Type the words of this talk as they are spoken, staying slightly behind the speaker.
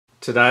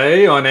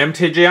Today on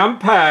MTG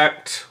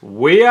Unpacked,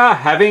 we are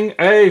having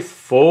a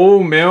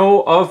full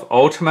meal of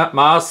Ultimate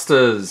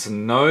Masters.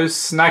 No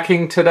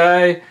snacking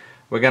today.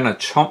 We're going to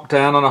chomp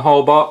down on a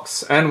whole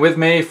box. And with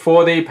me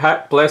for the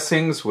pack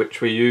blessings,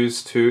 which we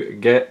use to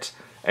get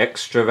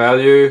extra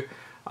value,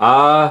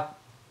 are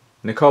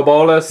Nicol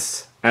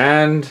Bolas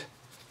and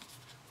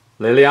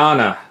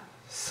Liliana.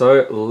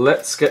 So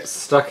let's get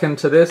stuck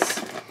into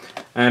this.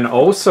 And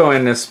also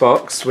in this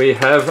box we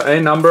have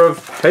a number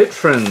of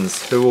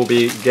patrons who will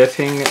be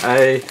getting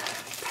a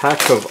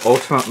pack of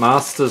Ultimate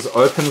Masters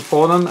open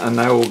for them, and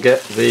they will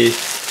get the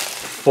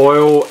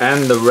foil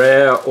and the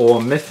rare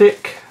or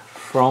mythic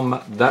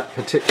from that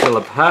particular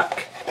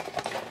pack.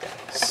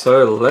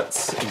 So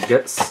let's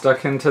get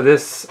stuck into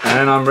this,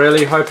 and I'm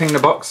really hoping the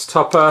box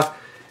topper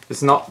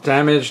is not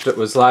damaged. It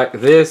was like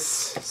this,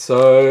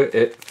 so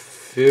it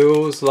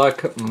feels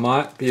like it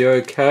might be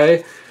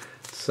okay.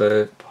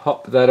 So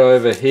pop that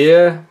over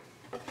here.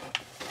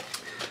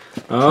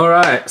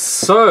 Alright,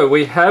 so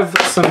we have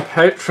some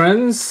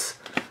patrons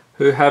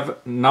who have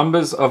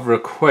numbers of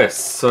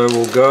requests. So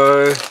we'll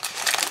go,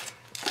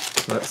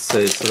 let's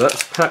see, so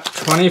that's pack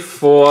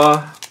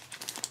 24,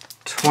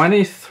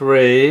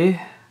 23,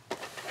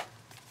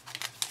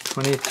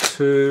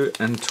 22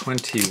 and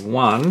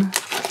 21. And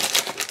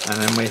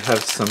then we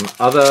have some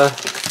other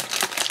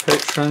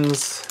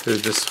patrons who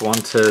just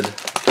wanted,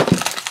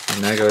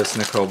 and there goes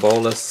Nicol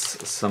Bolas,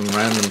 some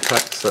random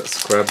packs.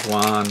 Let's grab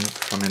one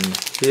from in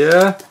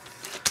here.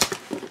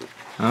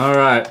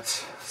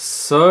 Alright,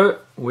 so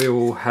we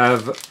will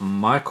have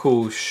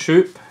Michael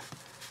Shoop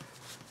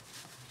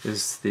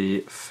is the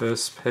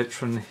first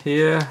patron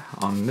here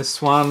on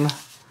this one.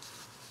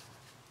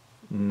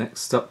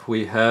 Next up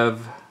we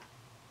have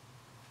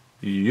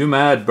You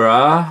Mad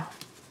Bra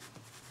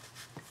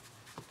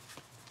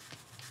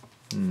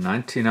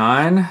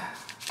 99.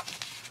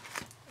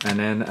 And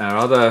then our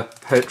other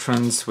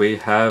patrons, we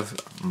have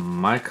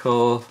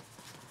Michael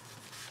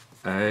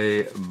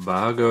A.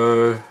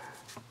 Bargo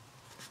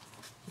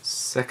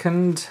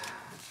second.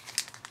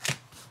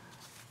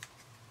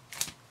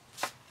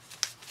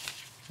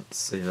 Let's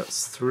see,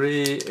 that's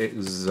 3.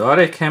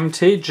 Exotic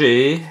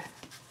MTG.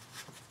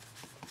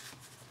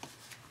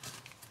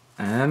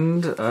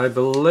 And I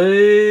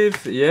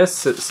believe,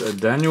 yes, it's a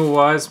Daniel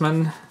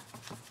Wiseman.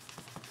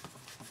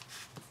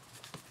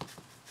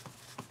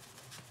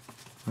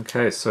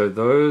 Okay, so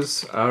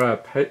those are our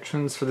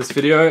patrons for this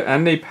video,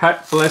 and the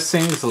pack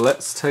blessings.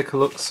 Let's take a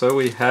look. So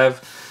we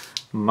have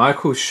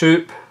Michael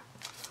Shoop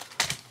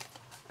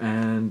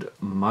and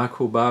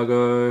Michael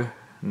Bargo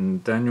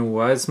and Daniel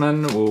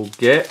Wiseman. We'll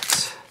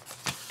get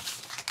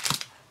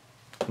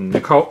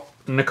Nicol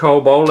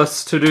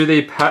Bolas to do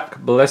the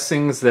pack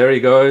blessings. There he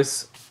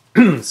goes.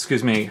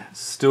 Excuse me,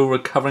 still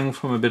recovering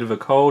from a bit of a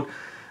cold.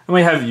 And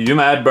we have You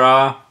Mad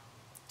Bra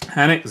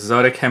and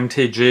Exotic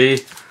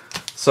MTG.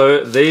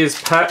 So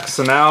these packs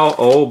are now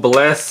all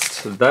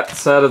blessed.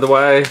 That's out of the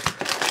way.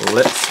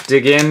 Let's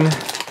dig in.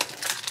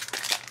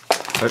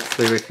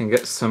 Hopefully we can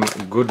get some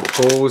good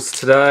pulls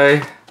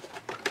today.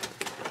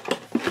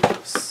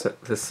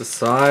 Set this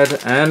aside,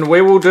 and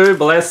we will do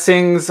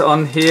blessings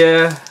on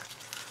here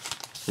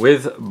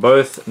with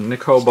both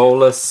Nicol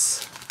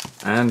Bolas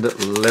and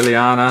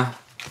Liliana.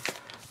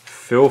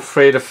 Feel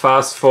free to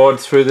fast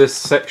forward through this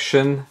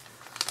section.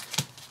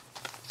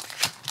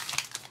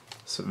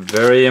 It's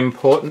very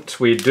important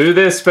we do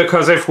this,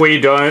 because if we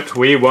don't,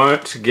 we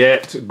won't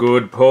get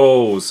good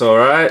pulls.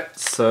 Alright,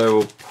 so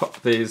we'll pop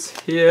these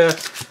here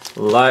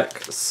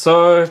like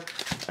so.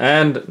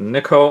 And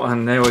Nicol,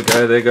 and there we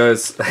go, there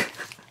goes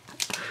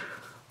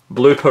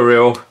blooper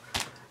reel.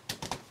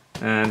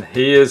 And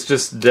he is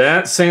just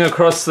dancing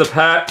across the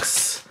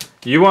packs.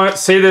 You won't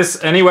see this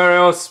anywhere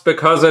else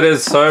because it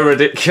is so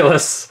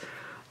ridiculous.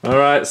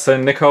 Alright, so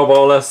Nicol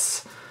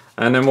Bolas,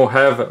 and then we'll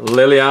have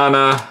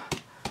Liliana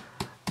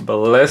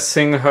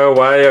blessing her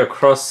way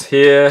across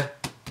here.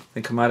 I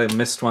think I might have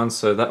missed one,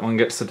 so that one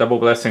gets a double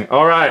blessing.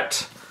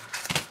 Alright,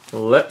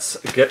 let's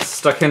get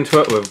stuck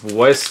into it. We've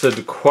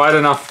wasted quite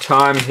enough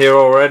time here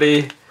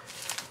already.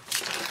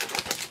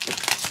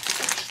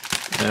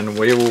 And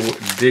we will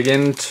dig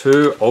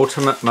into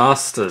Ultimate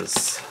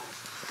Masters.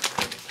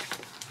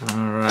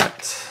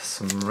 Alright,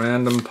 some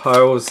random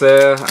piles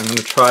there. I'm going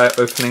to try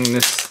opening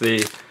this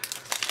the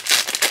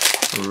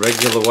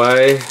regular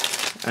way.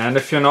 And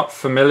if you're not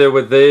familiar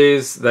with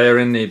these, they are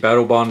in the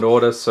Battle Bond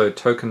order, so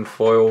token,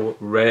 foil,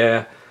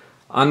 rare,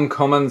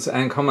 uncommons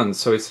and commons.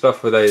 So we start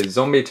off with a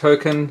zombie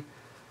token,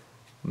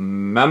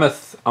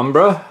 Mammoth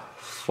Umbra,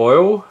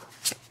 foil,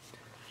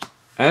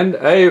 and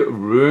a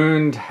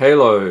Runed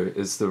Halo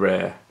is the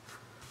rare.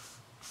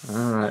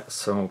 Alright,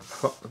 so we'll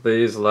pop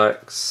these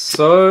like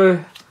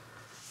so.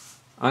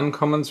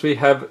 Uncommons we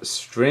have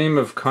Stream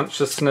of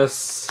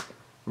Consciousness,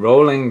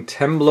 Rolling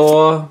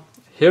Temblor,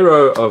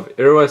 Hero of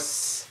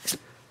Iris,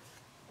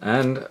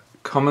 and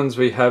commons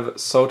we have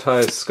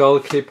Sultai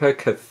Skullkeeper,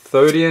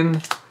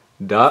 Cathodian,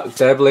 Dark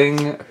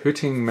Dabbling,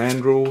 Hooting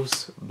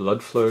Mandrills,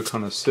 Bloodflow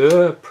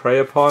Connoisseur, Prey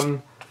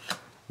Upon,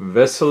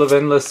 Vessel of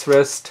Endless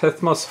Rest,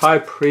 Tethmos High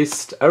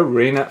Priest,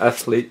 Arena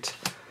Athlete,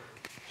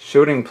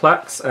 Shielding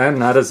Plaques, and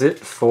that is it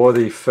for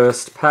the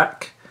first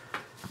pack.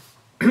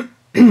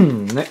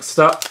 Next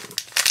up,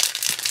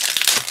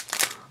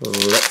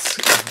 let's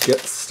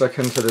get stuck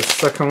into the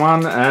second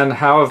one. And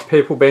how have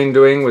people been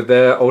doing with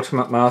their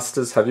Ultimate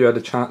Masters? Have you had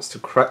a chance to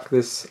crack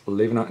this?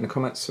 Leave a note in the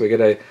comments. So we get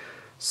a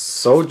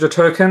Soldier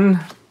token,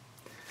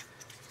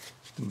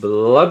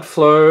 Blood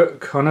Flow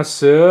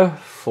Connoisseur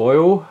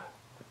foil.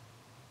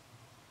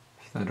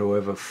 That'll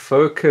ever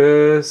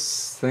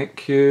focus.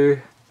 Thank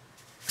you.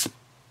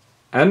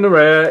 And the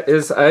rare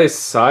is a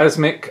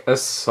Seismic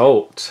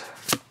Assault.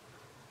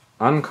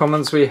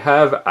 Uncommons we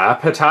have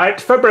Appetite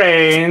for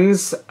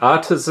Brains,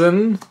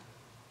 Artisan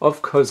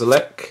of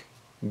Kozilek,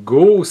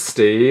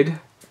 Ghoulsteed.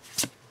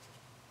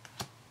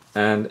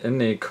 And in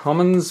the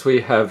commons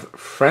we have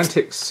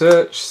Frantic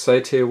Search,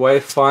 Satyr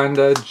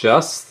Wayfinder,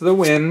 Just the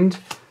Wind,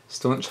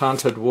 Staunch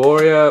Hunted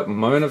Warrior,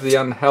 Moan of the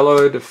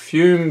Unhallowed,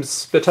 Fume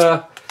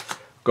Spitter,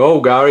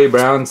 Golgari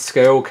Brown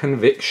Scale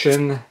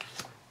Conviction,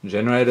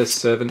 Generator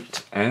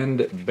Servant,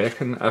 and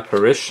Beacon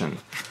Apparition.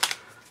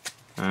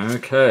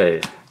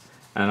 Okay.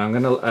 And I'm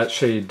going to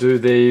actually do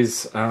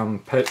these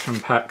patron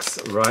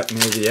packs right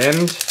near the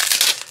end.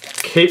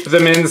 Keep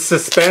them in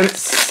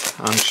suspense.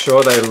 I'm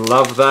sure they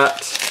love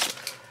that.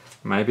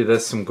 Maybe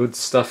there's some good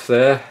stuff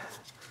there.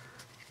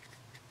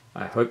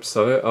 I hope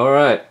so.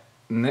 Alright,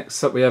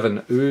 next up we have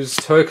an Ooze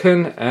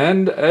token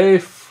and a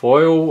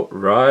foil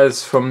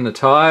Rise from the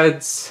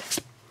Tides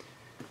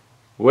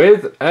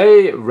with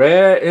a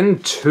rare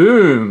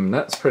Entomb.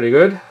 That's pretty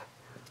good.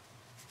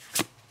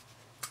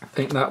 I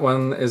think that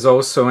one is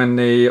also in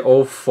the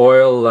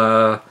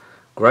all-foil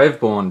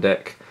Graveborn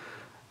deck.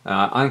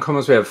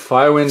 Uncommons we have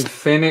Firewind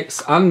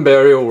Phoenix,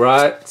 Unburial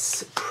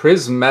Rites,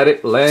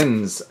 Prismatic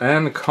Lens,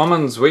 and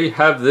commons we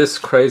have this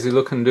crazy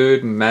looking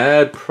dude,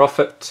 Mad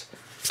Prophet,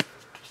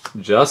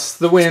 Just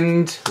the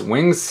Wind,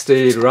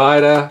 Wingsteed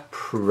Rider,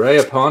 Prey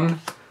Upon,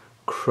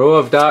 Crow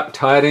of Dark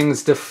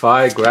Tidings,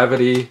 Defy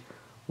Gravity,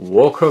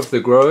 Walker of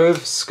the Grove,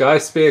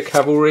 Skyspear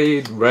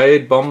Cavalry,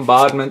 Raid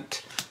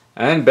Bombardment,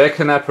 and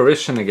Beacon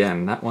Apparition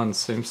again. That one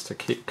seems to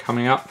keep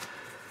coming up.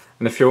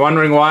 And if you're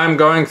wondering why I'm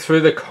going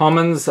through the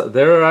commons,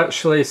 there are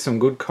actually some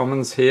good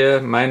commons here.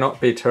 May not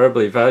be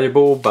terribly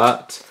valuable,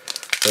 but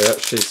they're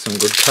actually some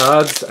good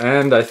cards.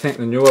 And I think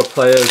the newer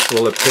players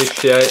will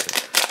appreciate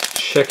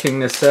checking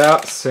this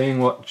out, seeing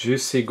what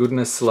juicy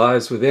goodness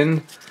lies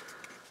within.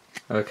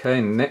 Okay,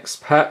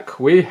 next pack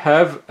we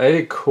have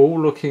a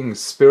cool looking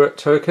Spirit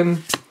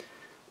token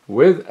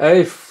with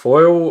a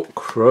foil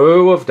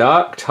Crow of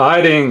Dark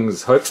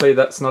Tidings. Hopefully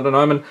that's not an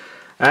omen.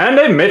 And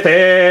a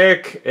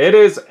mythic! It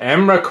is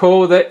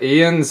Emrakul the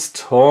Aeon's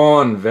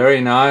Torn. Very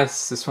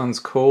nice. This one's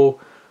cool.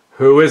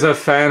 Who is a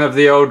fan of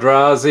the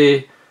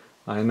Eldrazi?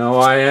 I know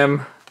I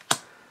am.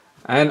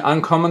 And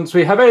uncommons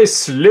we have a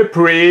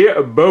Slippery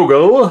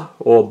Bogle,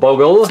 or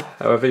Boggle,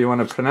 however you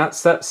want to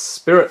pronounce that.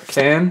 Spirit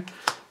Can,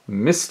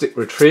 Mystic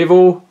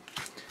Retrieval.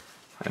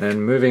 And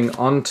then moving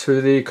on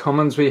to the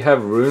commons we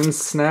have Rune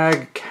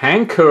Snag,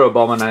 Canker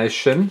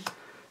Abomination,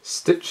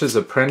 Stitcher's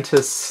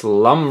Apprentice,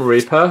 Slum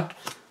Reaper,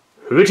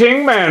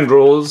 Hooting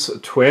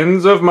Mandrills,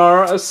 Twins of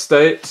Mara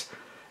Estate,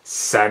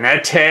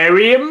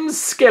 Sanitarium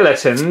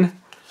Skeleton,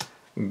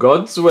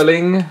 God's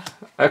Willing,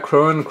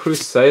 Acroan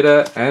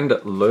Crusader, and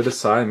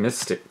Lotus Eye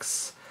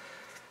Mystics.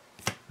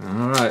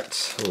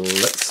 Alright,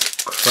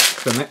 let's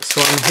crack the next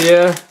one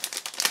here.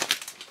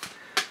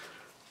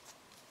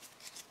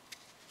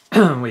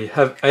 We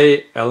have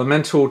a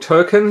Elemental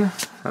token,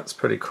 that's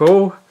pretty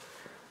cool,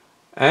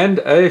 and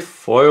a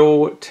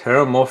foil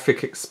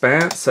Terramorphic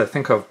Expanse. I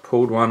think I've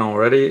pulled one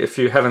already. If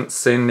you haven't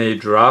seen the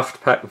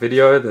draft pack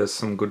video, there's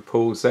some good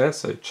pulls there,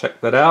 so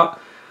check that out.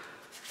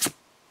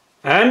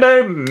 And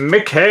a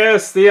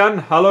Mikaeus the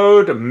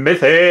Unhallowed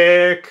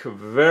Mythic,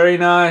 very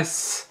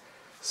nice.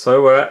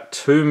 So we're at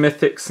 2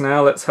 mythics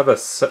now. Let's have a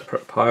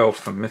separate pile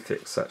for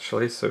mythics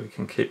actually, so we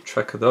can keep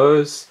track of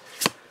those.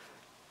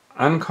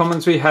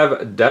 Uncommons we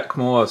have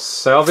Dakmor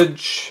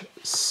Salvage,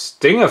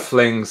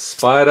 Stingerfling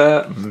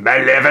Spider,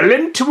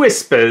 Malevolent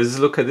Whispers.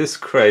 Look at this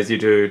crazy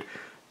dude.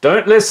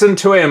 Don't listen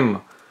to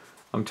him.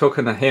 I'm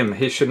talking to him.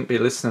 He shouldn't be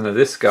listening to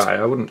this guy.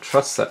 I wouldn't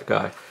trust that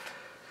guy.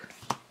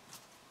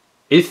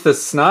 Ether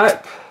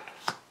Snipe,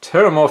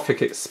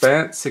 Terramorphic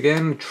Expanse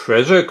again,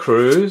 Treasure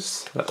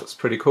Cruise. That was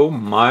pretty cool.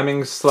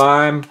 Miming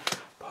Slime,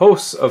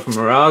 Pulse of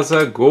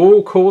Miraza,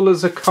 Ghoul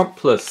Caller's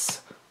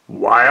Accomplice,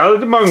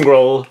 Wild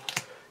Mongrel,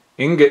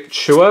 Ingot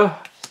Chewer,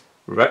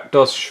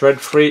 Rakdos Shred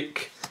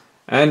Freak,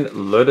 and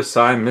Lotus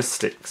Eye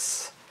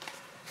Mystics.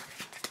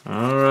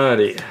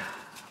 Alrighty,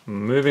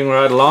 moving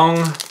right along.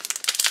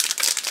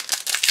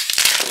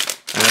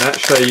 And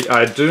actually,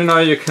 I do know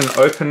you can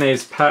open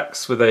these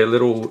packs with a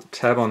little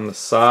tab on the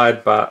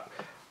side, but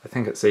I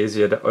think it's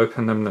easier to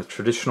open them the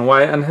traditional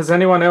way. And has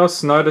anyone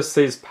else noticed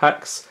these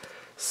packs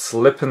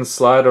slip and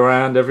slide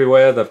around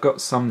everywhere? They've got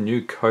some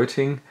new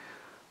coating.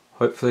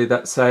 Hopefully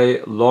that's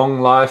a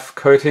long life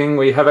coating.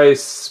 We have a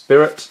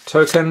Spirit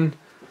token,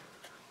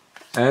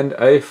 and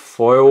a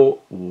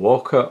foil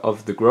Walker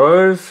of the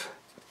Grove.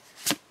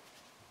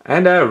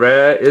 And our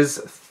rare is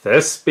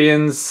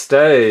Thespian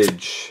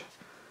Stage.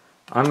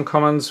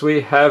 Uncommons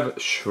we have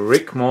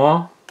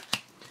Shriekmaw.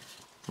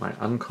 My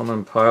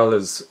uncommon pile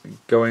is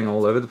going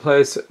all over the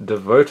place.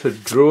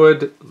 Devoted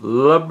Druid,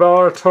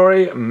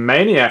 Laboratory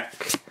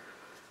Maniac.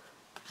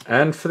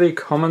 And for the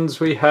commons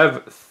we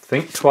have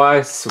Think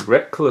Twice,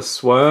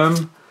 Reckless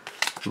Worm,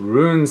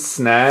 Rune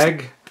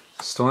Snag,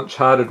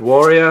 Staunch-Hearted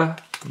Warrior,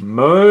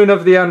 Moan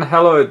of the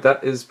Unhallowed.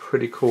 That is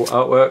pretty cool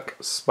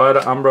artwork.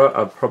 Spider Umbra,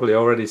 I've probably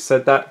already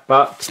said that,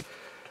 but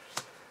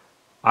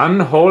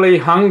Unholy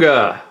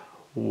Hunger.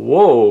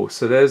 Whoa,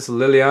 so there's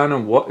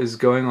Liliana. What is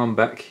going on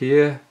back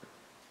here?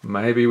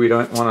 Maybe we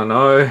don't want to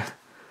know.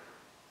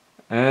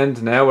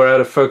 And now we're out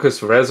of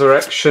focus.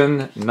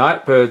 Resurrection,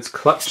 Nightbird's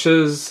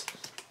Clutches,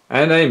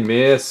 and a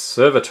Mere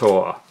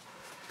Servitor.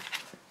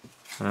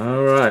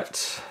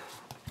 Alright.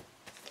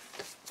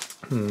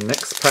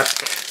 Next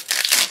pack.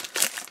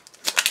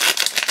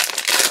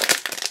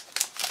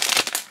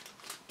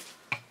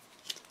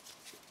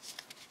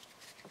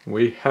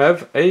 We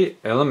have a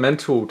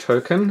Elemental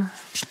token.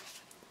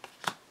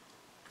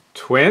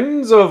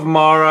 Twins of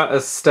Mara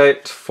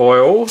Estate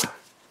foil.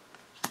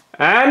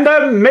 And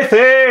a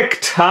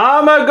mythic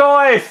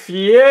Tarmogoyf!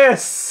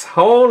 Yes!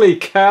 Holy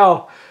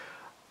cow!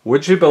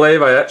 Would you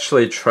believe I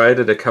actually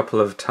traded a couple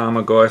of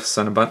Tarmogoyfs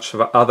and a bunch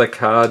of other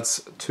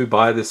cards to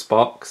buy this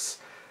box?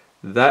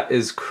 That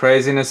is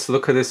craziness.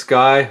 Look at this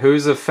guy.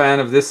 Who's a fan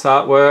of this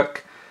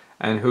artwork?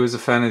 And who's a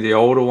fan of the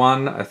older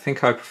one? I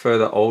think I prefer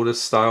the older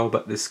style,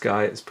 but this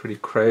guy is pretty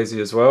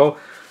crazy as well.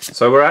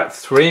 So we're at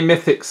 3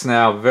 mythics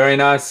now. Very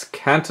nice.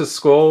 Canter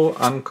Squall,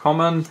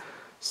 uncommon.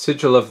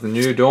 Sigil of the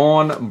New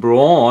Dawn,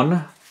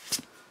 Brawn.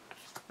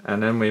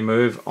 And then we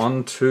move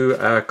on to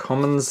our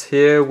commons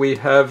here. We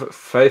have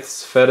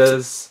Faith's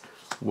Fetters,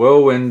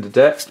 Whirlwind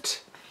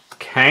Adept,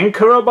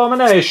 Canker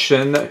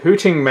Abomination,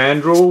 Hooting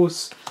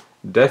Mandrills,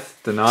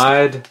 Death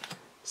Denied,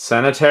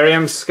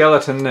 Sanitarium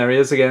Skeleton, there he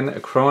is again,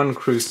 Crowan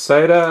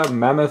Crusader,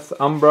 Mammoth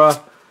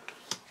Umbra,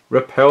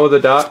 Repel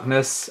the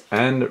Darkness,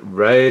 and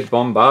Raid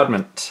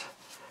Bombardment.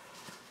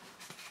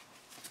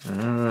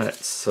 Alright,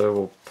 so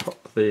we'll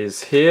pop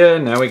these here.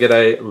 Now we get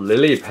a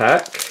Lily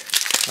pack.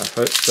 I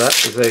hope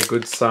that is a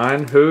good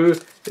sign. Who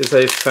is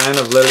a fan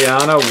of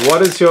Liliana?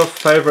 What is your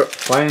favourite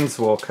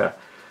Planeswalker?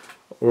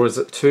 Or is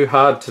it too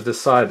hard to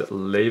decide?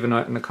 Leave a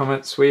note in the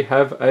comments. We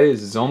have a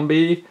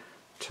Zombie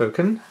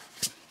token.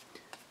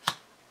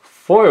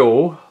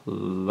 Foil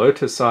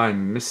Lotus Eye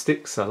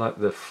Mystics. I like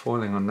the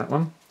foiling on that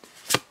one.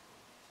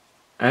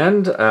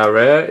 And our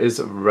rare is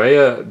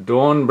Rhea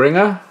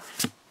Dawnbringer.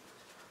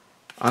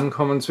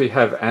 Uncommons we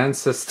have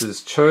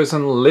Ancestors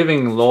Chosen,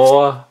 Living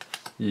Law,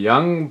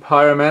 Young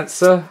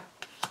Pyromancer.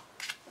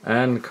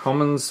 And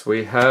commons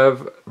we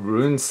have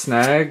Rune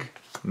Snag,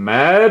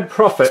 Mad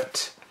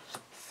Prophet,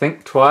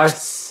 Think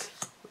Twice,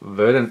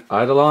 Verdant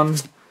Eidolon,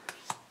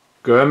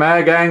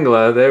 Gurmag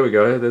Angler, there we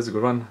go, there's a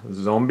good one,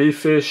 Zombie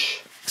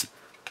Fish,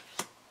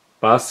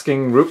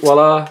 Basking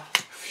Rootwaller,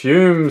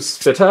 Fume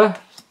Spitter,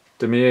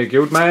 Demir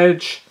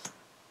Guildmage,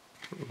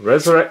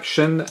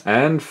 Resurrection,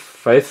 and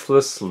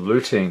Faithless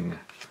Looting.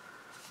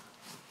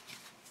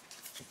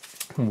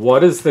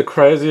 What is the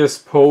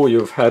craziest pull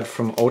you've had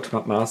from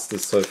Ultimate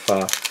Masters so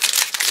far?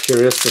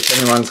 Curious if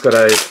anyone's got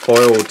a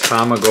foil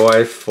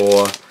Tarmogoyf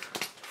or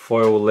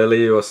foil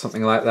Lily or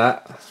something like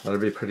that. That'd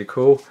be pretty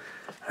cool.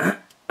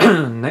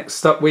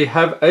 Next up we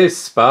have a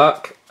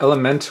Spark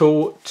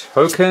Elemental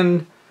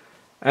token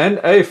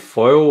and a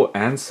foil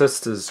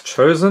Ancestors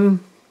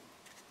Chosen.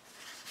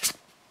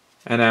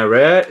 And our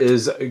rare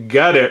is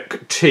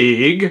Gaddock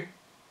Teague,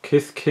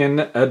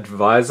 Kithkin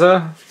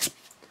Advisor.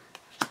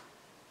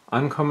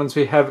 Uncommons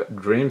we have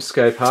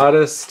Dreamscape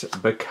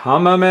Artist,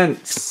 Become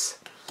Immense,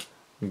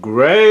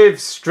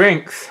 Grave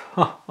Strength.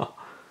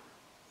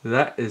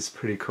 That is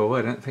pretty cool.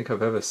 I don't think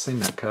I've ever seen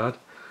that card.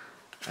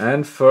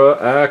 And for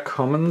our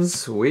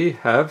commons we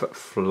have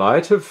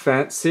Flight of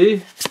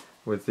Fancy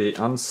with the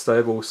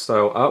unstable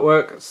style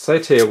artwork,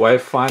 Satyr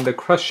Wayfinder,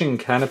 Crushing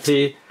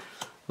Canopy,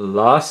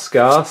 Last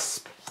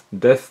Gasp,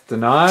 Death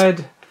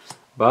Denied,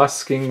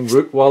 Basking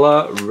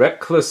Rootwaller,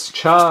 Reckless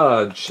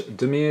Charge,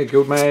 Demir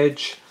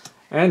Guildmage,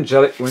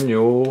 Angelic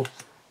Renewal,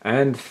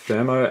 and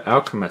Thermo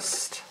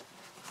Alchemist.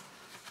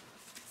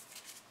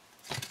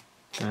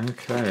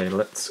 Okay,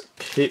 let's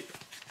keep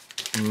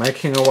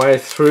making our way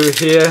through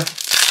here.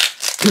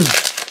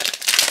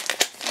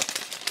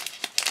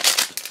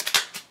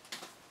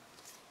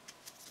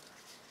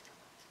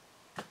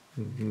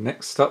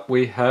 Next up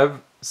we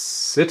have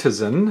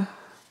Citizen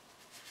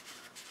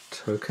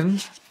token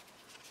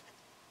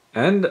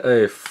and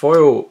a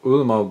foil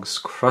Ulamog's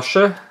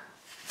Crusher.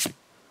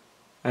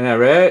 And our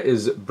rare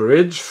is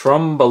Bridge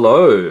from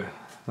Below.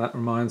 That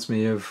reminds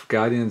me of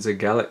Guardians of the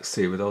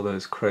Galaxy with all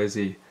those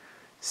crazy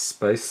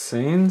space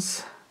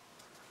scenes.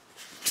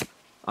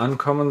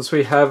 Uncommons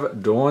we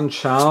have Dawn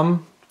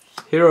Charm,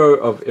 Hero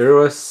of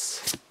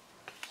Iroas,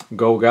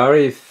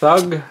 Golgari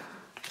Thug,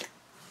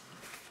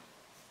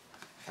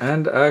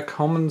 And our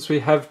commons we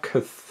have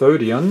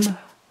Cathodion,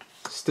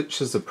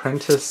 Stitch's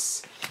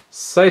Apprentice,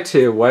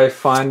 Satyr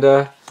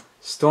Wayfinder,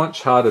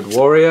 Staunch-Hearted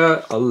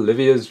Warrior,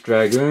 Olivia's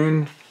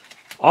Dragoon,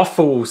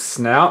 Awful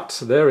Snout,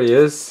 there he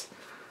is.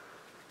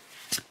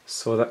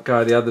 Saw that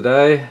guy the other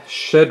day.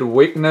 Shed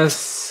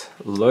Weakness,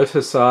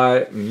 Lotus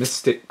Eye,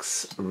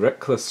 Mystics,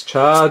 Reckless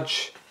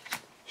Charge,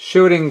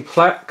 Shielding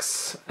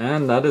Plaques,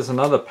 and that is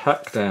another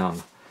pack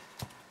down.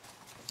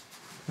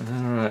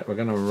 Alright, we're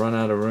going to run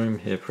out of room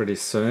here pretty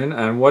soon.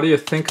 And what do you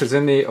think is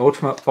in the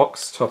Ultimate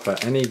Box Topper?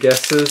 Any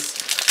guesses?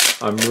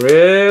 I'm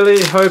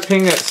really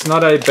hoping it's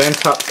not a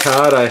bent up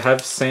card. I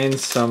have seen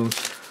some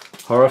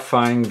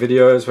horrifying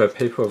videos where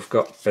people have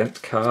got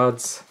bent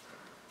cards.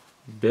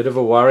 Bit of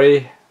a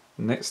worry.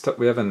 Next up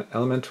we have an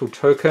Elemental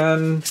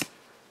Token.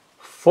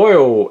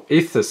 Foil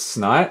Ether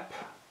Snipe.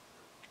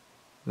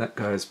 That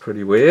guy's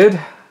pretty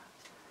weird.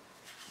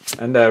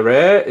 And our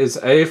rare is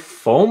a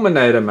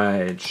Fulminator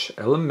Mage.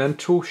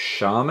 Elemental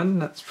Shaman,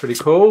 that's pretty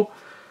cool.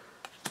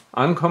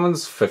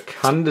 Uncommons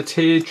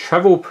Fecundity,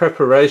 Travel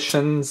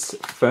Preparations,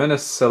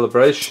 Furnace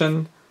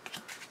Celebration.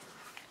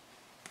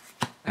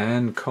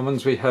 And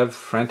commons we have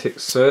Frantic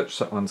Search,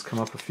 that one's come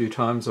up a few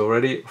times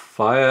already.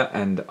 Fire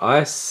and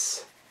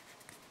Ice.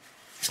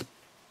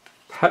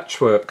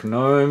 Patchwork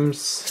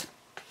Gnomes.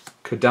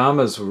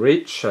 Kodama's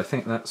Reach, I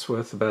think that's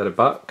worth about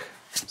 $1.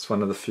 It's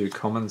one of the few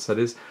commons that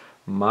is.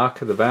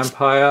 Mark of the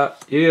Vampire,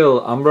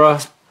 Eel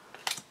Umbra,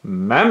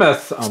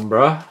 Mammoth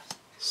Umbra,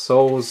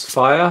 Soul's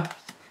Fire,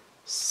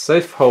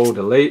 Safehold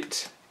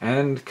Elite,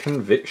 and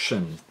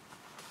Conviction.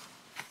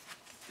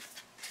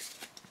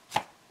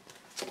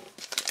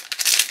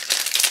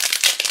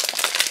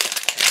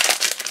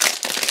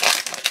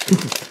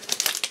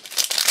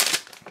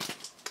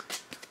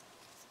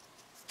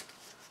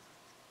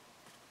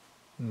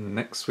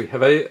 Next we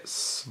have a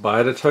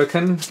Spider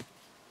Token.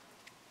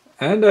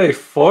 And a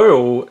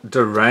foil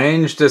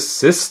Deranged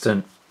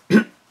Assistant.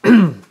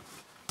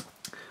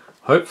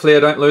 Hopefully I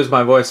don't lose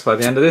my voice by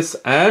the end of this.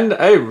 And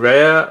a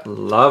rare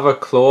Lava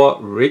Claw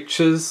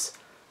Reaches.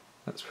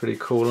 That's pretty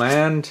cool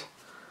land.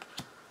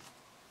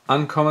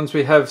 Uncommons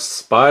we have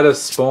Spider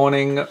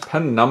Spawning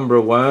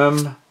Penumbra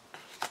Worm.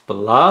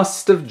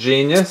 Blast of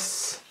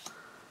Genius.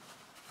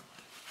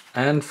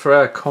 And for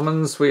our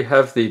commons we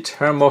have the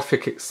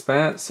Terramorphic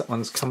Expanse. That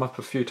one's come up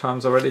a few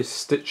times already.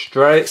 Stitch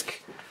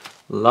Drake.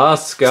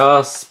 Last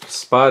Gasp,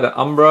 Spider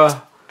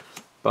Umbra,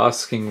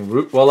 Basking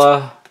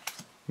Rootwaller,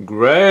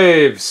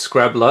 Grave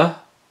Scrabbler,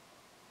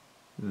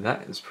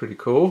 that is pretty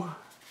cool,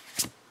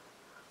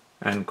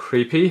 and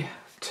creepy,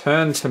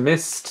 Turn to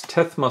Mist,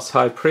 Tethmos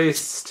High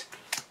Priest,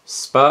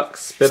 Spark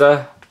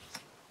Spitter,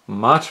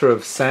 Martyr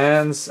of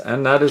Sands,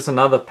 and that is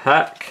another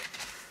pack.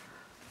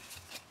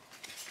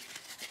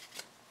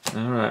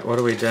 Alright, what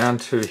are we down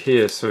to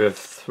here? So we have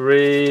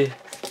 3...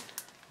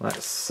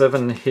 That's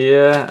 7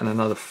 here and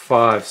another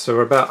 5. So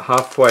we're about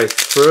halfway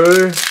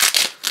through.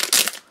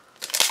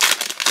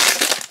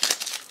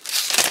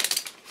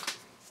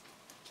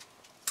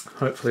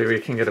 Hopefully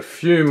we can get a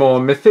few more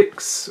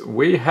mythics.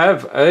 We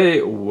have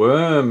a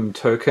Worm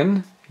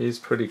Token. He's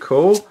pretty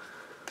cool.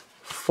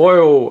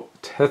 Foil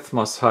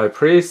Tethmos High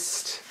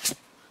Priest.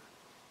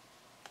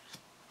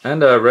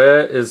 And our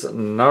rare is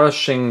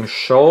Nourishing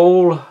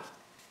Shoal.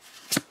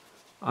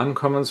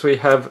 Uncommons we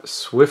have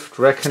Swift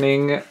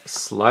Reckoning,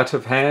 Sleight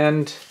of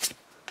Hand,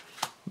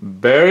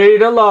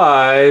 Buried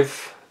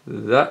Alive,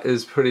 that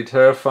is pretty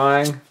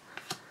terrifying.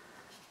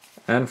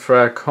 And for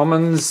our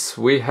commons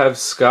we have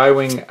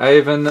Skywing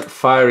Aven,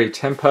 Fiery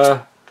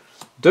Temper,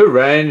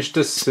 Deranged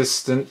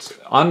Assistant,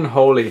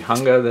 Unholy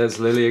Hunger, there's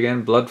Lily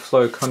again,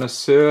 Bloodflow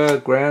Connoisseur,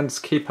 Grounds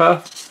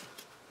Keeper,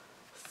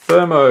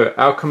 Thermo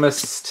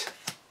Alchemist,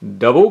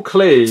 Double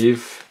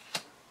Cleave,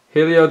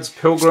 Heliod's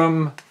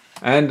Pilgrim,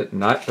 and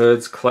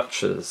Nightbird's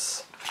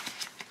Clutches.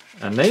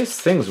 And these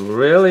things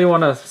really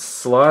want to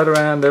slide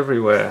around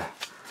everywhere.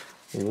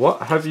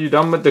 What have you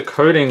done with the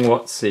coding,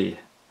 Watsy?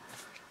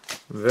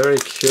 Very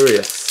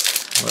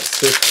curious. Let's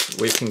see if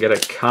we can get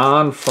a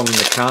Khan from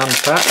the Khan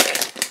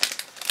pack.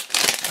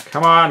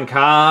 Come on,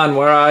 Khan,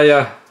 where are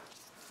you?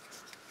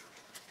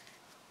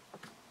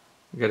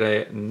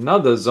 Get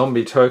another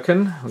zombie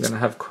token. We're going to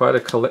have quite a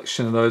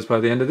collection of those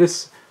by the end of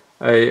this.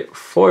 A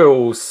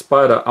foil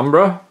Spider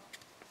Umbra.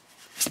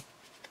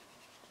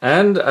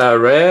 And our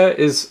rare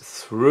is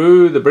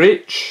Through the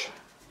Breach.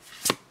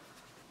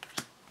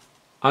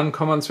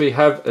 Uncommons we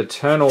have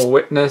Eternal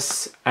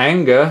Witness,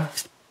 Anger,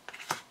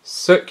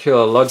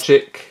 Circular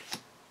Logic,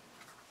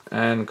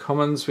 and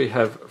commons we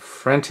have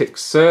Frantic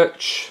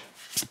Search,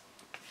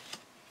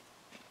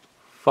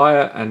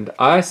 Fire and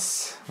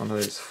Ice, one of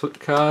those flip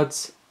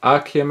cards,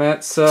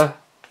 Archaeomancer,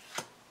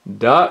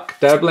 Dark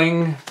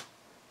Dabbling,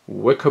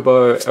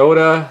 Wickerbow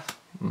Elder,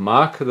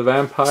 Mark of the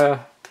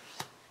Vampire,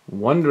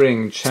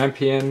 Wandering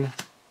Champion,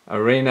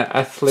 Arena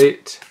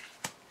Athlete,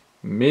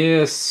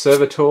 Mere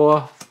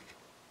Servitor,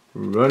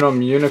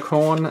 Runum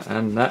Unicorn,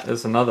 and that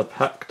is another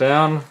pack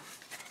down.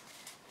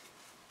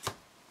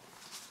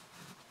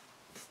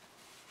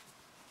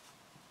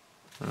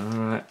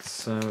 Alright,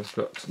 so we've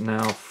got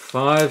now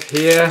 5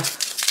 here.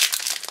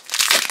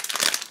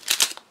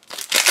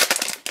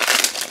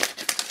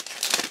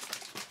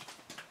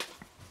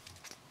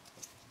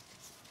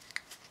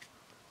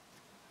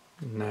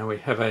 And we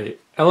have a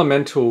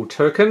elemental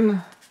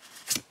token.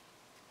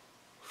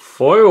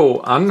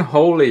 Foil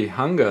Unholy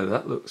Hunger,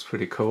 that looks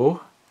pretty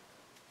cool.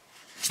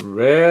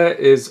 Rare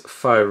is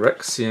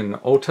Phyrexian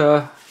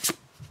Altar.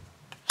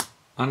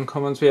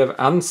 Uncommons we have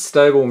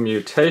Unstable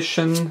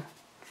Mutation,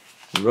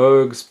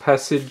 Rogue's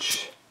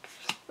Passage,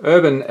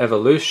 Urban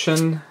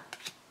Evolution.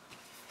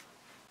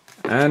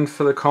 And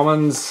for the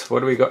commons, what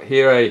do we got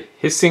here? A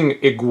Hissing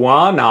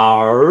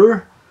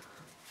Iguana.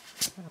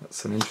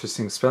 That's an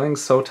interesting spelling.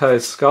 Sultai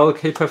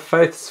Skullkeeper,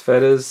 Faith's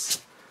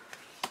Fetters,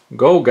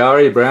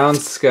 Golgari Brown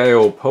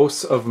Scale,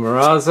 Pulse of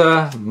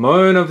Miraza,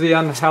 Moan of the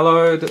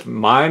Unhallowed,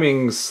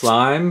 Miming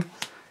Slime,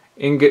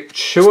 Ingot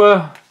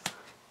Chewer,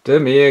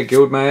 Demir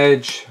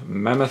Guildmage,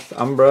 Mammoth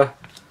Umbra,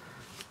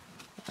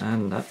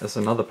 and that is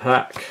another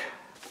pack.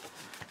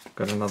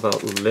 Got another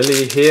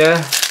Lily here.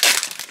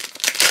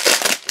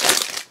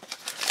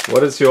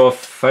 What is your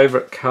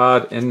favourite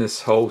card in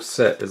this whole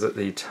set? Is it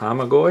the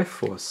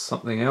Tarmogoyf or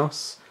something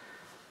else?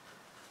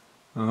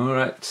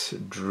 Alright,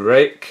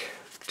 Drake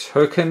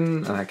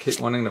token, and I keep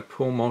wanting to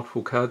pull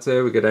multiple cards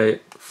there. We get a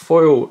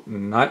foil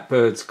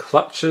Nightbird's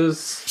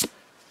Clutches.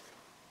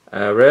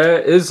 Our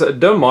rare is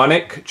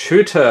Demonic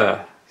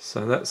Tutor.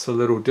 So that's a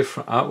little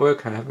different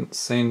artwork. I haven't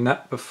seen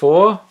that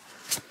before.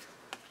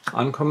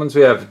 Uncommons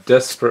we have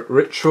Desperate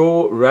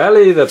Ritual,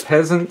 Rally the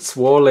Peasants,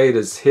 War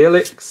Leader's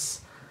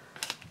Helix.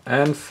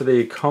 And for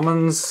the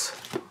commons,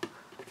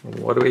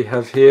 what do we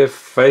have here?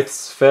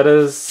 Faith's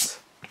Fetters,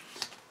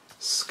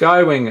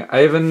 Skywing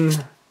Avon,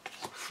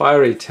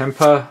 Fiery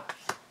Temper,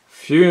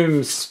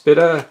 Fume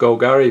Spitter,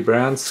 Golgari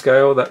Brown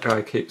Scale, that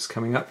guy keeps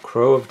coming up,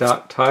 Crow of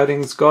Dark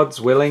Tidings,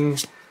 God's Willing,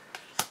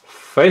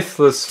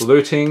 Faithless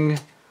Looting,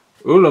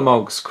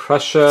 Ulamog's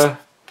Crusher,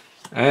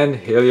 and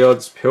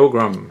Heliod's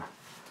Pilgrim.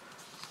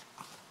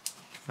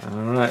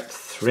 Alright,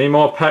 3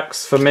 more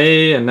packs for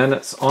me, and then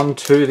it's on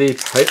to the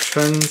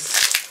patrons.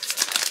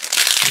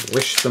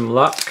 Wish them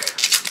luck.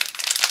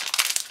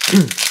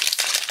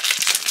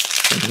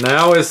 And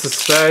now is the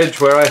stage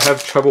where I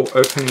have trouble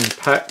opening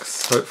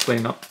packs, hopefully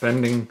not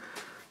bending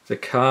the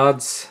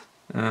cards.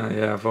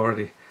 Yeah, I've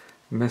already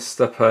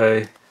messed up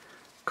a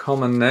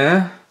common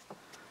there.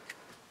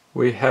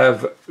 We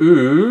have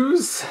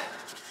Ooze,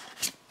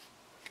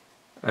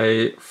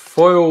 a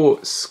foil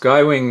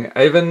Skywing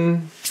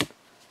Avon,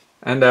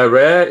 and our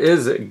rare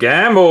is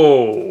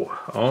Gamble.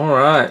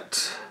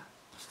 Alright.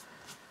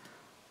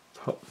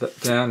 Pop that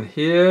down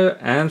here.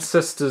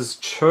 Ancestors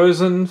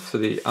Chosen for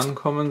the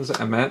uncommons.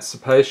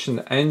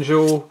 Emancipation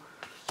Angel.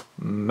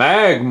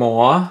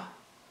 Magmore.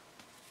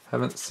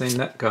 Haven't seen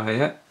that guy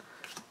yet.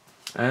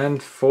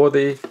 And for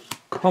the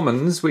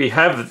commons we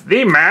have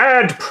the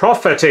Mad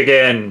Prophet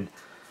again.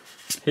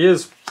 He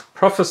is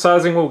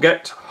prophesizing we'll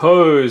get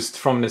hosed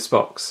from this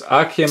box.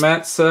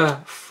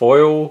 Archaeomancer,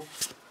 foil.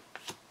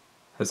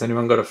 Has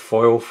anyone got a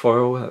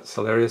foil? That's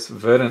hilarious.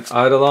 Verdant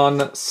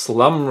Eidolon,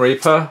 Slum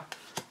Reaper,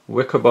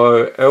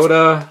 Wickerbow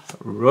Elder,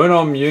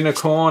 Runom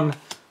Unicorn,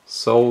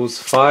 Soul's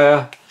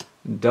Fire,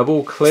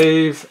 Double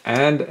Cleave,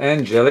 and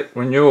Angelic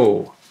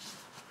Renewal.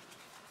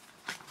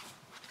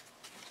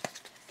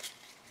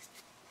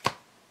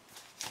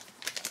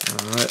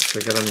 Alright, so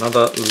we got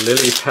another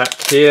Lily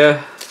pack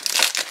here.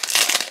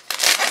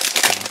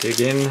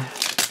 Dig in.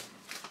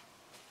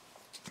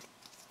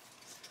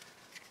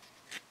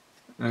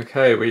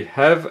 Okay, we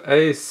have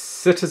a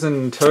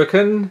Citizen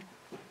token.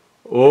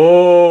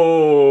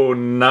 Oh,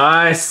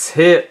 nice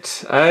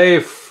hit. A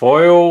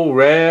foil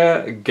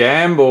rare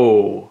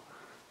Gamble.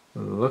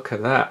 Look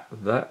at that.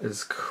 That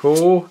is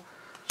cool.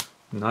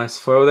 Nice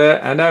foil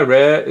there. And our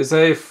rare is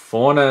a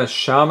Fauna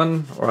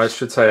Shaman, or I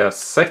should say a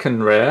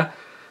second rare.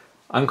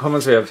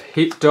 Uncommons we have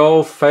Heat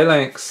Doll,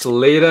 Phalanx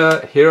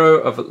Leader, Hero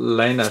of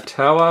Lena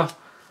Tower.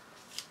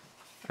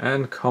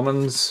 And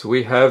commons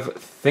we have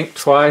Think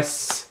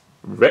Twice,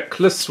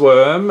 Reckless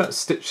Worm,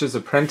 Stitch's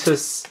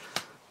Apprentice,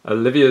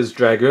 Olivia's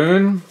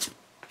Dragoon,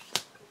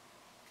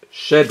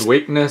 Shed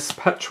Weakness,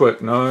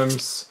 Patchwork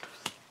Gnomes,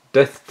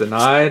 Death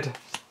Denied,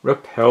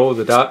 Repel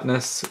the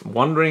Darkness,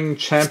 Wandering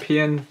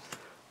Champion,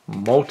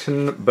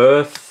 Molten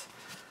Birth,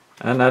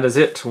 and that is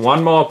it.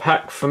 One more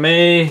pack for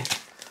me.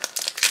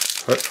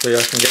 Hopefully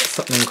I can get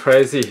something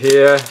crazy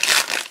here.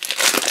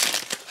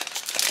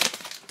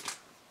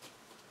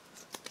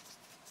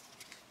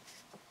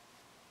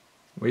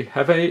 We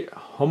have a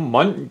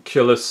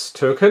Homunculus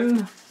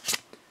token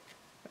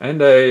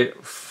and a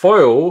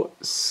foil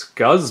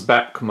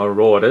Scuzzback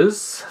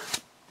Marauders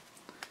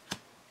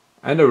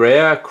and a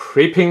rare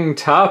Creeping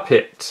Tar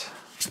Pit.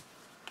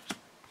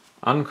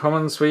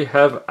 Uncommons we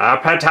have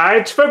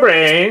Appetite for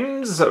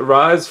Brains,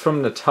 Rise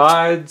from the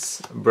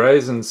Tides,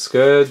 Brazen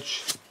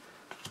Scourge,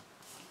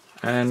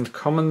 and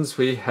commons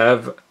we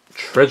have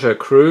Treasure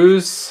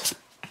Cruise,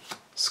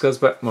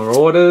 Scuzzback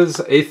Marauders,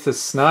 Aether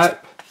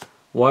Snipe,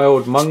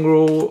 Wild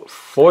Mongrel,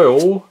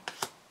 Foil,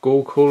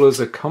 Ghoul Caller's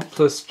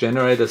Accomplice,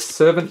 Generator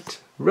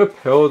Servant,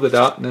 Repel the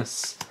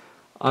Darkness,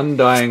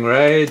 Undying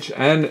Rage,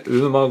 and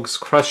Ulamog's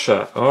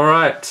Crusher.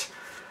 Alright,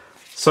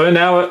 so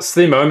now it's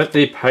the moment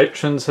the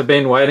patrons have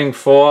been waiting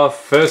for.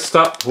 First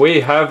up we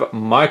have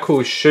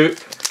Michael Shoop.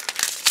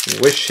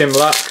 Wish him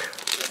luck.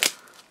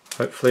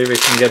 Hopefully we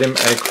can get him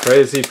a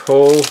crazy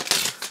pull.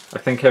 I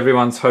think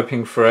everyone's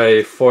hoping for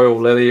a foil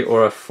Lily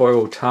or a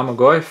foil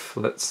Tarmogoyf.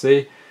 Let's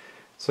see.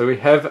 So we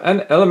have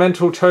an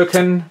elemental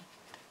token,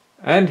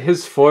 and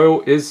his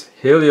foil is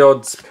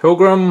Heliod's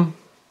Pilgrim.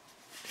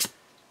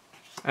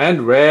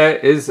 And rare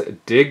is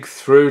Dig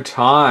Through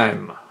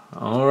Time.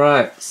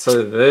 Alright,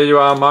 so there you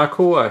are,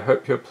 Michael. I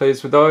hope you're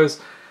pleased with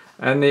those.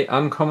 And the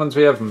uncommons,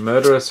 we have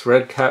Murderous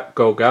Redcap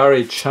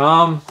Golgari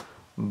Charm,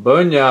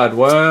 Boneyard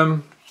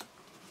Worm,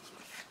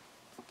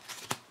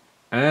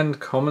 and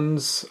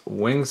commons,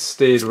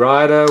 Wingsteed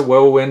Rider,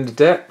 Whirlwind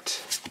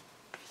Adept,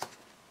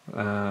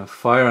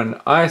 Fire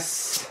and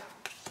Ice,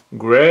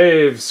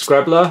 Grave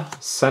Scrabbler,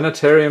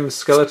 Sanitarium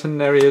Skeleton,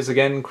 there he is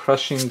again,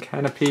 Crushing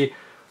Canopy,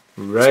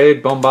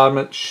 Raid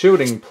Bombardment,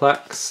 Shielding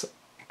Plaques,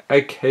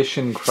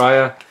 Acacian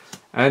Crier,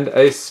 and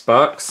a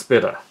Spark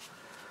Spitter.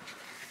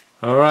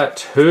 Alright,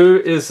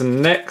 who is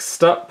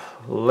next up?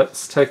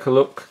 Let's take a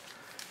look.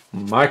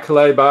 Michael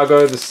A.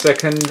 Bargo II,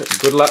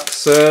 good luck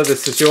sir,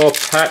 this is your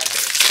pack.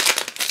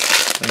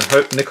 And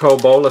hope Nicole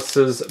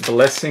Bolus's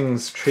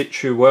blessings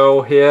treat you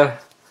well here.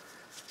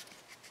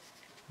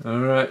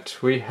 Alright,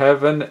 we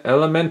have an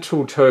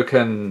elemental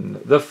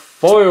token. The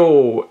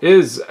foil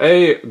is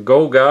a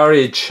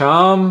Golgari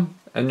Charm,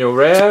 and your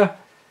rare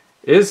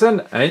is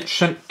an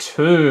Ancient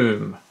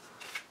Tomb.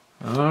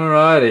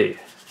 Alrighty.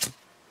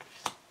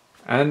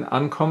 And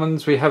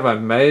uncommons, we have a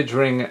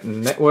Majoring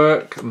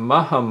Network,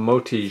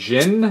 Mahamoti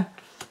Jin,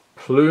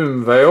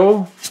 Plume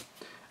Veil,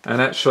 and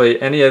actually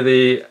any of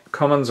the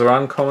commons or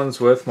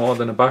uncommons worth more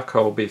than $1,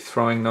 I'll be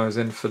throwing those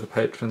in for the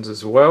patrons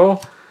as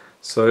well.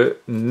 So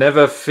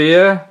never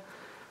fear.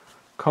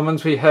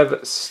 Commons, we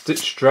have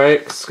Stitch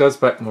Drake,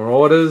 Scuzzback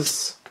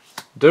Marauders,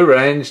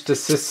 Deranged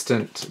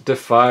Assistant,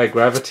 Defy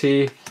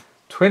Gravity,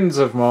 Twins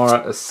of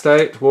Mora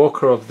Estate,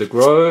 Walker of the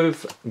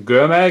Grove,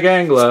 Gurmag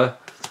Angler,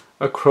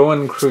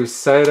 Akroan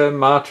Crusader,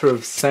 Martyr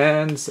of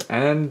Sands,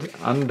 and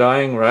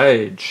Undying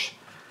Rage.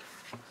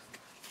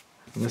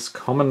 And this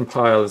common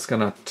pile is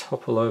going to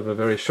topple over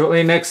very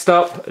shortly. Next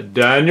up,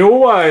 Daniel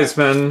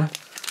Wiseman.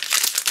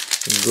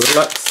 Good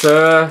luck,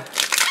 sir.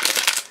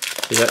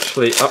 He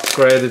actually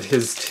upgraded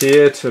his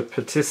tier to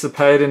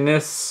participate in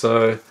this,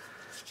 so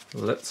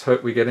let's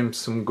hope we get him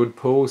some good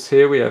pulls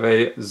here. We have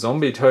a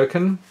zombie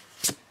token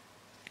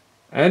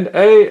and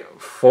a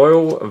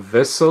foil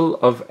Vessel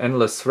of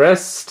Endless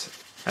Rest,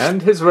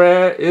 and his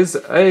rare is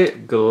a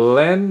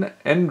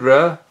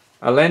Alendra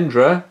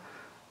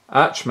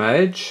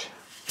Archmage.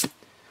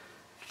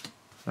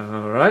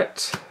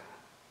 Alright.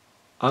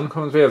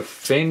 Uncommons, we have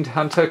Fiend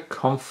Hunter,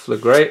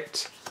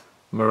 Conflagrate,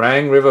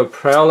 Meringue River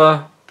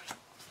Prowler.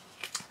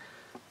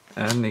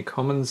 And the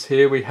commons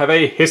here, we have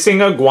a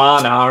Hissing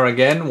Iguana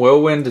again,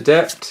 Whirlwind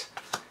Adept,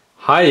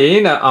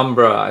 Hyena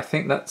Umbra, I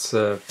think that's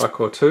 $1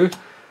 or $2.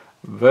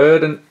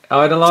 Verdant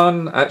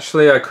Eidolon,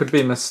 actually I could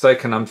be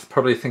mistaken, I'm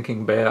probably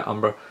thinking Bear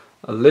Umbra.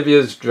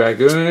 Olivia's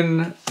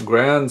Dragoon,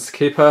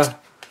 Groundskeeper,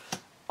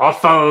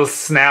 Offal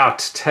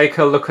Snout, take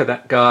a look at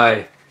that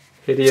guy.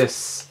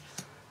 Hideous.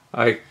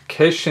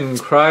 Acacian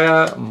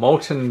Crier,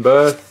 Molten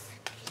Birth,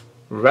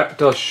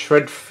 Raptor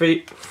Shred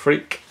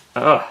Freak.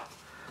 Ah,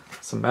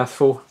 it's a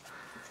mouthful.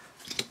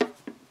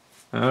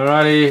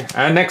 Alrighty,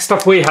 and next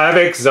up we have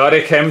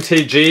Exotic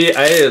MTG,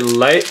 a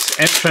late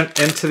entrant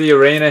into the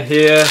arena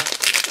here.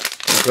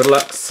 Good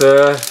luck,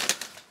 sir.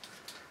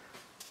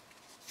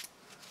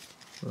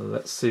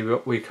 Let's see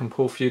what we can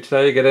pull for you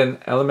today. You get an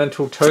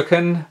elemental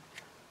token,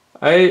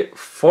 a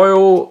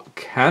foil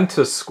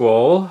Canter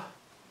Squall,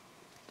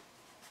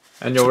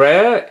 and your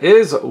rare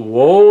is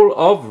Wall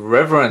of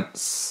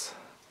Reverence.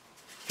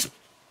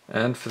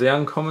 And for the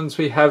uncommons,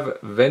 we have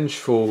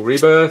Vengeful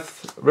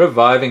Rebirth,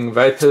 Reviving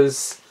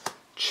Vapors,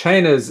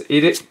 Chainer's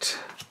Edict.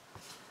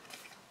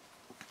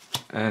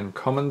 And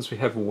commons, we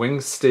have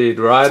Wingsteed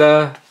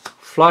Rider,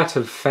 Flight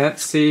of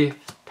Fancy,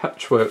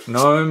 Patchwork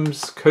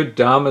Gnomes,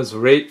 Kodama's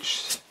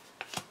Reach,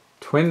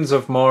 Twins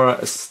of Mora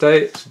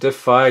Estate,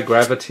 Defy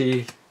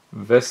Gravity,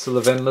 Vessel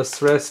of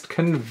Endless Rest,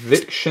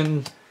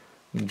 Conviction,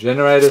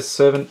 Generator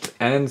Servant,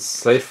 and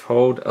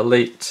Safehold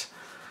Elite.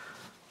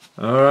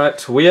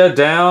 Alright, we are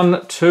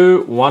down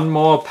to one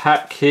more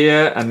pack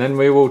here, and then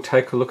we will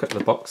take a look at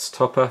the box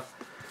topper.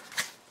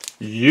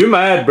 You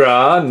Mad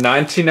Bra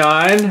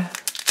 99.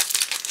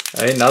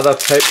 Another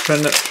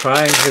patron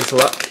trying his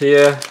luck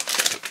here.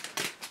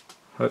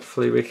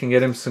 Hopefully we can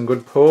get him some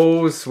good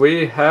pulls.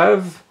 We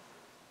have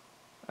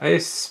a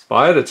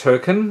Spider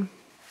token.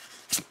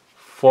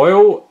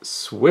 Foil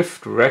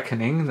Swift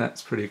Reckoning,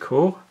 that's pretty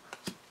cool.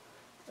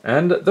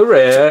 And the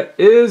rare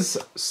is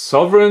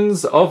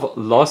Sovereigns of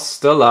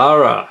Lost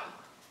Alara.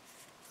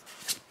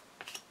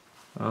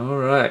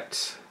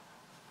 Alright.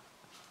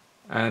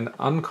 And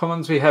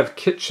uncommons, we have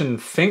Kitchen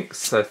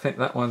Finks. I think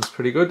that one's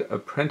pretty good.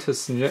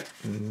 Apprentice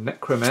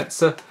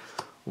Necromancer.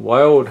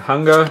 Wild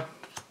Hunger.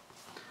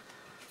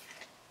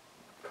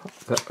 Pop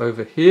that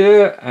over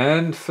here.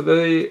 And for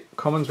the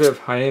commons, we have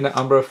Hyena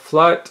Umbra,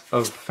 Flight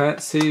of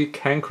Fancy,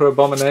 Canker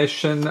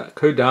Abomination,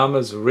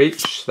 Kodama's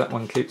Reach. That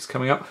one keeps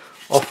coming up.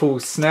 Awful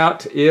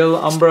Snout, Eel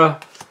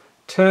Umbra,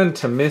 Turn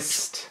to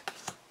Mist,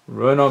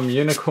 Ronom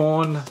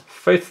Unicorn,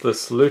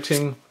 Faithless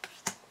Looting,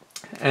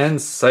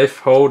 and Safe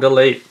Hold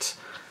Elite.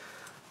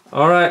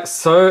 Alright,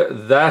 so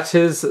that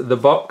is the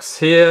box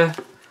here,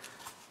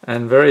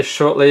 and very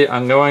shortly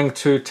I'm going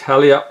to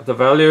tally up the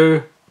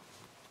value.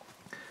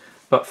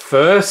 But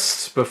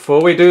first,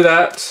 before we do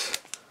that,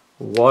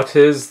 what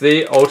is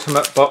the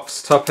ultimate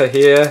box topper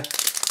here?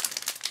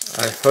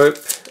 I hope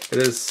it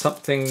is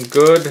something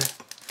good.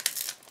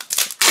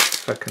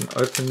 If I can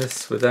open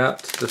this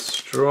without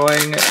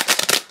destroying it.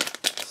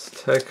 Let's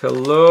take a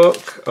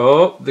look.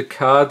 Oh, the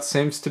card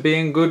seems to be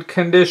in good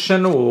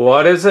condition.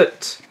 What is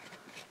it?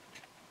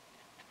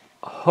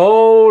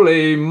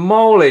 Holy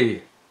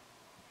moly!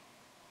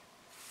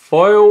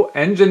 Foil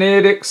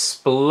engineered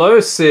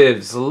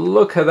explosives.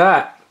 Look at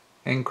that.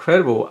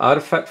 Incredible.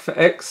 Artifact for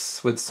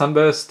X with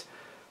Sunburst.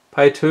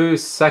 Pay 2,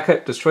 sack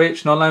it, destroy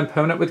each non-land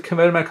permanent with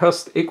converted mana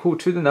cost equal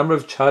to the number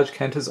of charge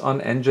counters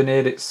on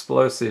engineered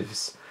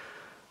explosives.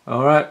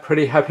 Alright,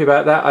 pretty happy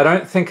about that. I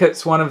don't think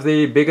it's one of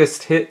the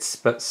biggest hits,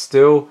 but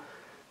still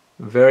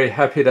very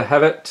happy to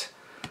have it.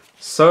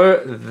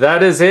 So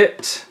that is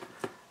it.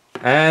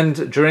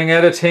 And during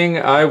editing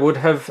I would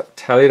have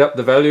tallied up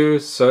the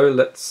values, so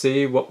let's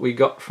see what we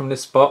got from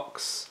this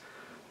box.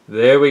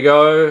 There we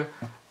go.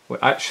 We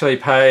actually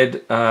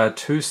paid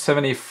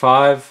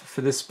 $2.75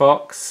 for this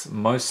box,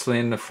 mostly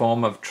in the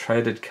form of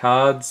traded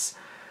cards.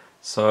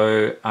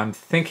 So I'm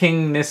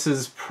thinking this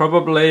is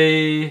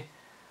probably,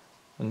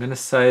 I'm going to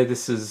say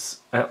this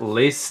is at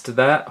least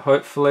that,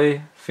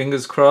 hopefully,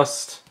 fingers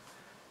crossed.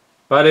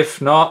 But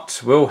if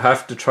not, we'll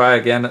have to try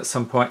again at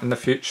some point in the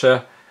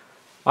future.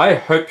 I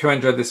hope you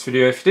enjoyed this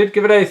video. If you did,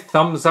 give it a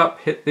thumbs up,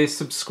 hit the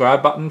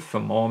subscribe button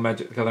for more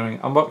Magic the Gathering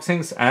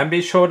unboxings, and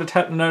be sure to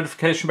tap the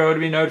notification bell to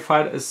be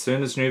notified as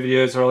soon as new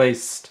videos are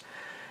released.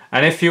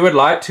 And if you would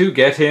like to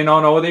get in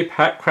on all the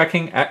pack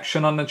cracking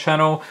action on the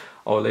channel,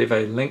 I'll leave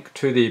a link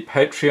to the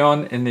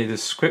Patreon in the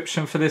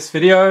description for this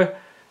video.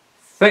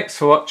 Thanks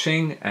for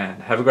watching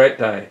and have a great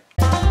day.